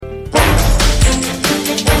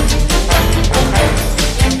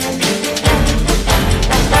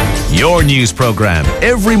Your news program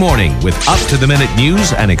every morning with up-to-the-minute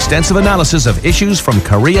news and extensive analysis of issues from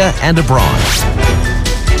Korea and abroad.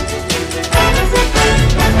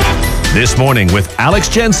 This morning with Alex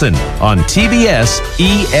Jensen on TBS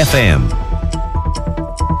EFM.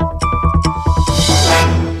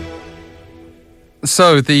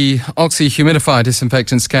 So the Humidifier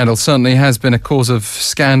Disinfectant scandal certainly has been a cause of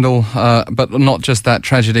scandal, but not just that,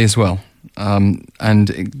 tragedy as well. And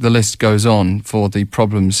the list goes on for the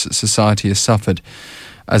problems society has suffered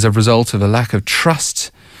as a result of a lack of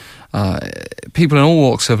trust. People in all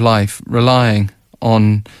walks of life relying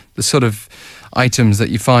on the sort of items that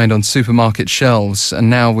you find on supermarket shelves, and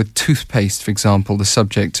now with toothpaste, for example, the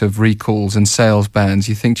subject of recalls and sales bans,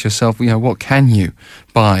 you think to yourself, what can you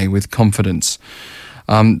buy with confidence?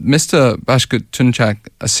 Mr. Baskut Tuncak,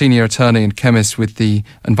 a senior attorney and chemist with the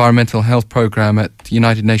Environmental Health Programme at the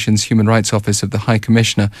United Nations Human Rights Office of the High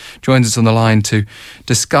Commissioner, joins us on the line to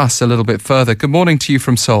discuss a little bit further. Good morning to you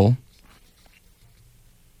from Seoul.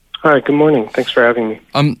 Hi, good morning. Thanks for having me.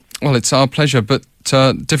 Well, it's our pleasure, but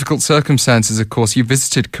difficult circumstances, of course. You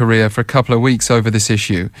visited Korea for a couple of weeks over this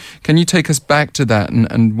issue. Can you take us back to that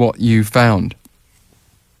and what you found?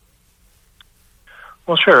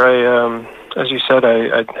 Well, sure. As you said,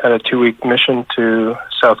 I had a 2-week mission to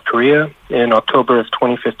South Korea in October of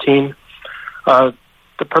 2015. The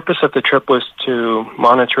purpose of the trip was to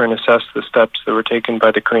monitor and assess the steps that were taken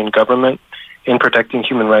by the Korean government in protecting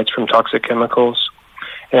human rights from toxic chemicals,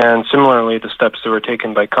 and similarly, the steps that were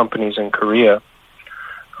taken by companies in Korea.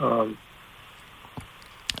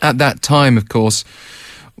 At that time, of course,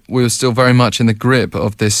 we were still very much in the grip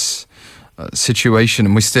of this situation,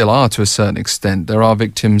 and we still are to a certain extent. There are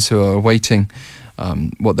victims who are awaiting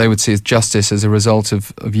what they would see as justice as a result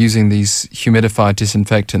of using these humidifier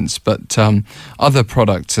disinfectants. But other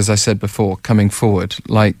products, as I said before, coming forward,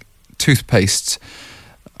 like toothpaste,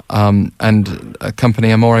 and a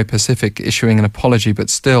company, Amore Pacific, issuing an apology, but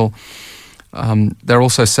still they're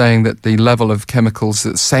also saying that the level of chemicals,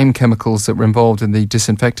 the same chemicals that were involved in the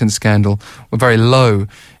disinfectant scandal, were very low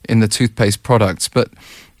in the toothpaste products. But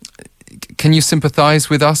can you sympathise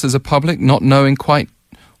with us as a public, not knowing quite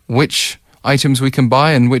which items we can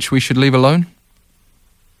buy and which we should leave alone?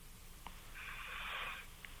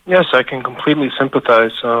 Yes, I can completely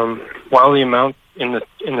sympathise. While the amount in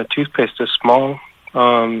the toothpaste is small,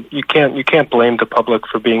 you can't blame the public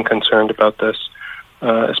for being concerned about this,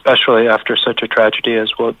 especially after such a tragedy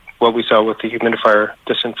as what we saw with the humidifier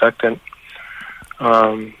disinfectant.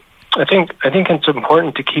 I think it's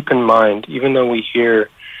important to keep in mind, even though we hear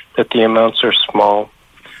that the amounts are small,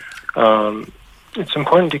 it's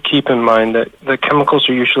important to keep in mind that the chemicals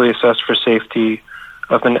are usually assessed for safety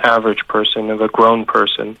of an average person, of a grown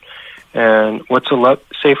person, and what's a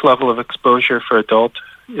safe level of exposure for adult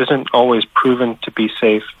isn't always proven to be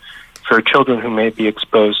safe for children who may be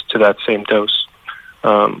exposed to that same dose.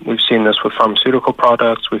 We've seen this with pharmaceutical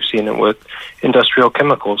products. We've seen it with industrial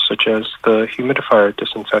chemicals, such as the humidifier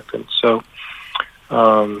disinfectant. So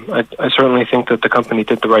I certainly think that the company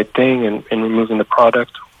did the right thing in removing the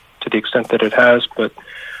product to the extent that it has. But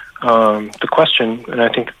the question, and I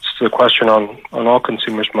think it's the question on all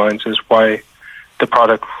consumers' minds, is why the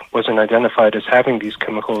product wasn't identified as having these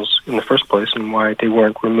chemicals in the first place and why they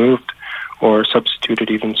weren't removed or substituted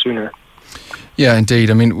even sooner. Yeah, indeed.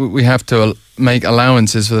 I mean, we have to make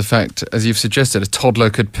allowances for the fact, as you've suggested, a toddler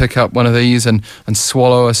could pick up one of these and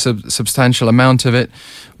swallow a substantial amount of it.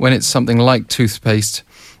 When it's something like toothpaste,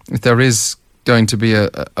 if there is going to be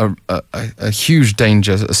a huge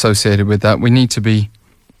danger associated with that, we need to be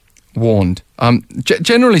warned.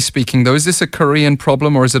 Generally speaking, though, is this a Korean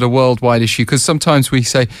problem or is it a worldwide issue? Because sometimes we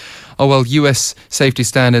say, oh, well, US safety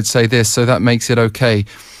standards say this, so that makes it okay.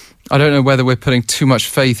 I don't know whether we're putting too much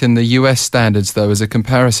faith in the US standards, though, as a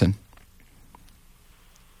comparison.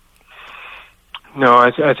 No,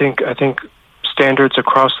 I think standards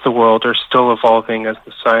across the world are still evolving as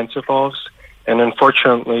the science evolves. And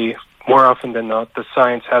unfortunately, more often than not, the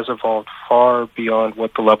science has evolved far beyond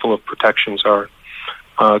what the level of protections are.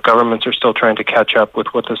 Governments are still trying to catch up with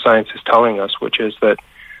what the science is telling us, which is that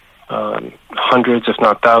hundreds, if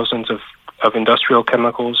not thousands, of industrial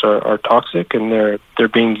chemicals are toxic, and they're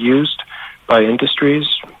being used by industries.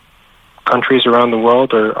 Countries around the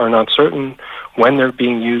world are not certain when they're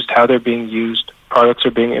being used, how they're being used. Products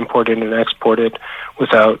are being imported and exported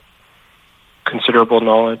without considerable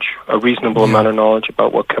knowledge, a reasonable amount of knowledge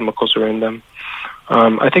about what chemicals are in them.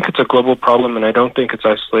 I think it's a global problem, and I don't think it's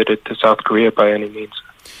isolated to South Korea by any means.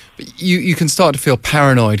 You can start to feel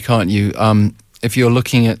paranoid, can't you? if you're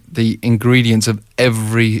looking at the ingredients of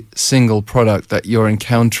every single product that you're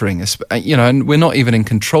encountering, and we're not even in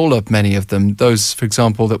control of many of them. Those, for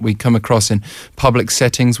example, that we come across in public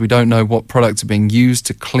settings, we don't know what products are being used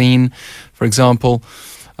to clean, for example,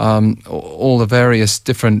 all the various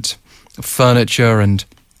different furniture and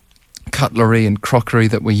cutlery and crockery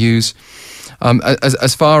that we use.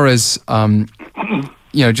 As far as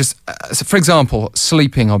just for example,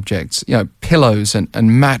 sleeping objects, pillows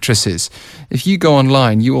and mattresses. If you go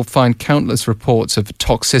online, you will find countless reports of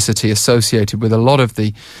toxicity associated with a lot of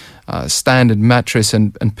the standard mattress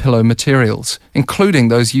and pillow materials, including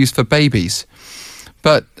those used for babies.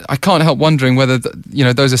 But I can't help wondering whether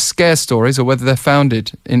those are scare stories or whether they're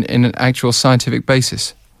founded in an actual scientific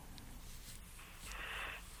basis.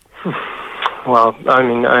 Well, I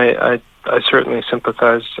mean, I certainly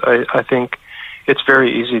sympathize. I think it's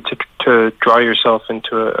very easy to draw yourself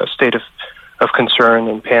into a state of concern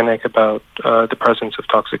and panic about the presence of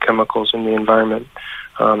toxic chemicals in the environment,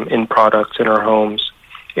 in products, in our homes,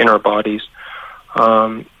 in our bodies.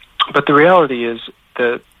 But the reality is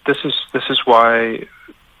that this is why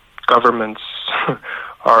governments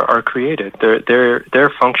are created. Their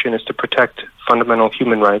function is to protect fundamental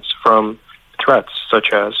human rights from threats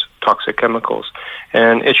such as toxic chemicals.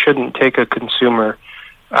 And it shouldn't take a consumer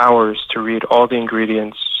hours to read all the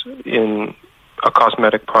ingredients in a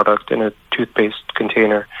cosmetic product, in a toothpaste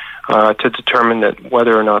container, to determine that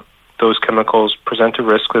whether or not those chemicals present a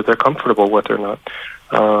risk that they're comfortable with or not.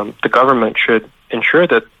 The government should ensure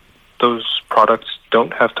that those products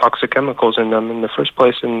don't have toxic chemicals in them in the first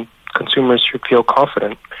place, and consumers should feel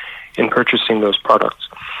confident in purchasing those products.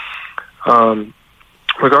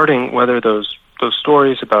 Regarding whether those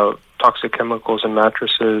stories about toxic chemicals in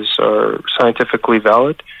mattresses are scientifically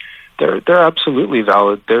valid, they're absolutely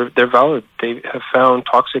valid. They're valid. They have found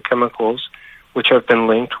toxic chemicals which have been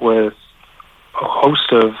linked with a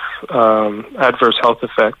host of adverse health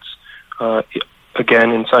effects,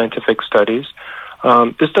 again, in scientific studies.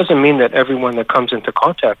 This doesn't mean that everyone that comes into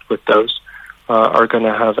contact with those are going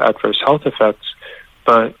to have adverse health effects,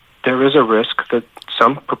 but there is a risk that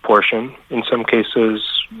some proportion, in some cases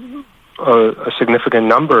a significant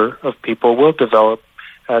number of people, will develop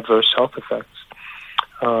adverse health effects.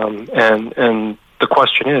 And the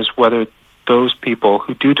question is whether those people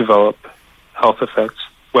who do develop health effects,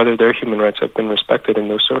 whether their human rights have been respected in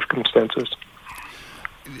those circumstances.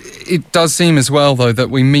 It does seem as well, though,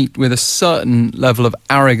 that we meet with a certain level of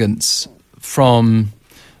arrogance from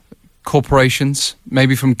corporations,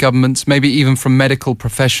 maybe from governments, maybe even from medical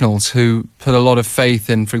professionals who put a lot of faith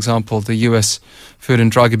in, for example, the US Food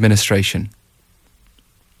and Drug Administration.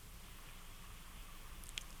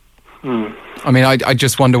 I mean, I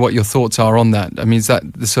just wonder what your thoughts are on that. I mean, is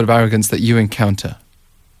that the sort of arrogance that you encounter?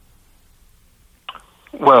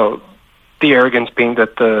 Well, the arrogance being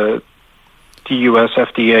that the US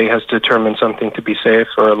FDA has determined something to be safe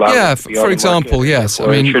or allowed it to be on for the example, market, yes. I it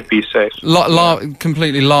mean, should be safe.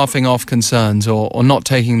 Completely laughing off concerns or not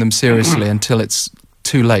taking them seriously until it's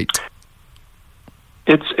too late.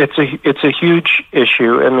 It's a huge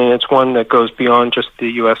issue. I mean, it's one that goes beyond just the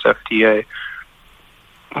US FDA.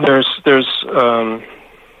 There's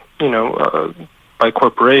by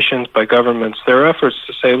corporations, by governments, there are efforts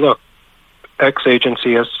to say, look, X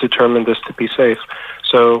agency has determined this to be safe,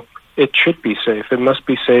 so it should be safe. It must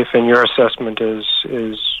be safe, and your assessment is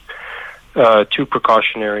too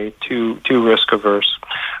precautionary, too risk averse.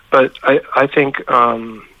 But I think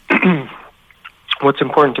what's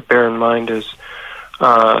important to bear in mind is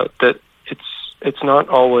that it's not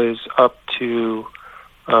always up to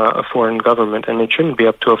a foreign government, and it shouldn't be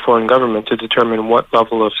up to a foreign government to determine what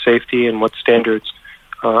level of safety and what standards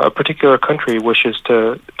a particular country wishes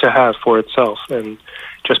to have for itself. And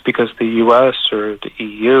just because the U.S. or the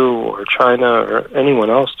EU or China or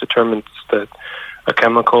anyone else determines that a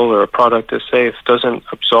chemical or a product is safe doesn't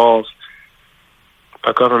absolve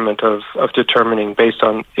a government of determining based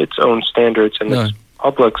on its own standards and its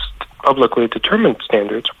publicly determined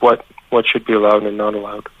standards what should be allowed and not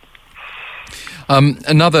allowed.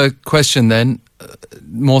 Another question then,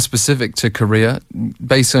 more specific to Korea,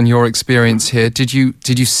 based on your experience here, did you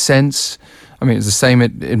sense, I mean, it was the same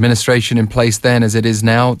administration in place then as it is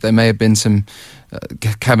now. There may have been some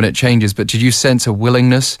cabinet changes, but did you sense a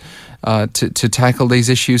willingness to tackle these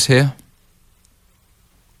issues here?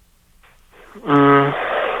 To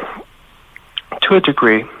a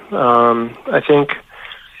degree. I think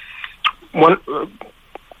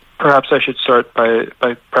perhaps I should start by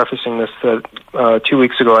prefacing this that 2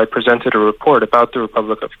 weeks ago I presented a report about the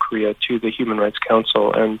Republic of Korea to the Human Rights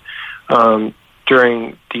Council, and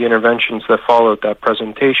during the interventions that followed that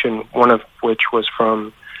presentation, one of which was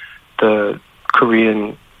from the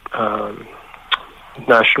Korean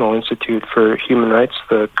National Institute for Human Rights,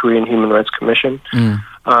 the Korean Human Rights Commission.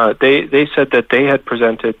 They said that they had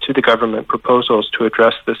presented to the government proposals to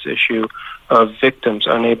address this issue of victims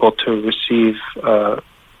unable to receive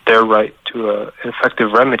their right to an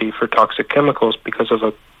effective remedy for toxic chemicals because of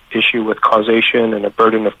an issue with causation and a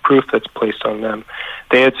burden of proof that's placed on them.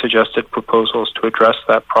 They had suggested proposals to address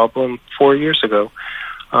that problem 4 years ago,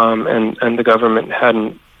 and the government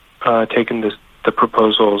hadn't taken the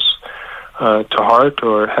proposals to heart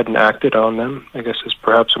or hadn't acted on them, I guess is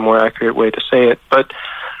perhaps a more accurate way to say it. But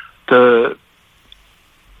the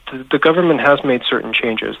government has made certain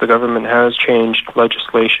changes. The government has changed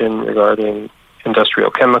legislation regarding industrial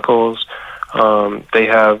chemicals. They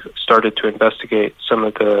have started to investigate some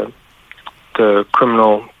of the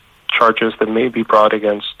criminal charges that may be brought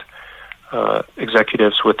against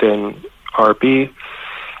executives within RB.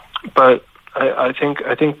 But I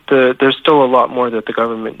think there's still a lot more that the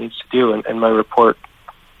government needs to do, and my report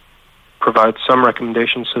provides some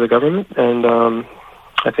recommendations to the government. And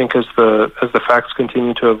I think as the facts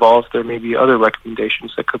continue to evolve, there may be other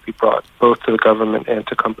recommendations that could be brought both to the government and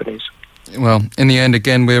to companies. Well, in the end,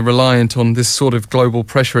 again, we're reliant on this sort of global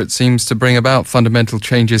pressure, it seems, to bring about fundamental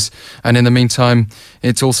changes. And in the meantime,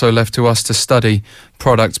 it's also left to us to study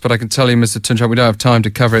products. But I can tell you, Mr. Tuncak, we don't have time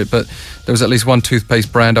to cover it, but there was at least one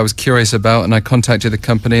toothpaste brand I was curious about, and I contacted the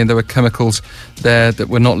company, and there were chemicals there that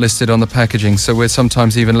were not listed on the packaging. So we're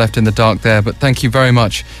sometimes even left in the dark there. But thank you very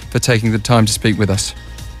much for taking the time to speak with us.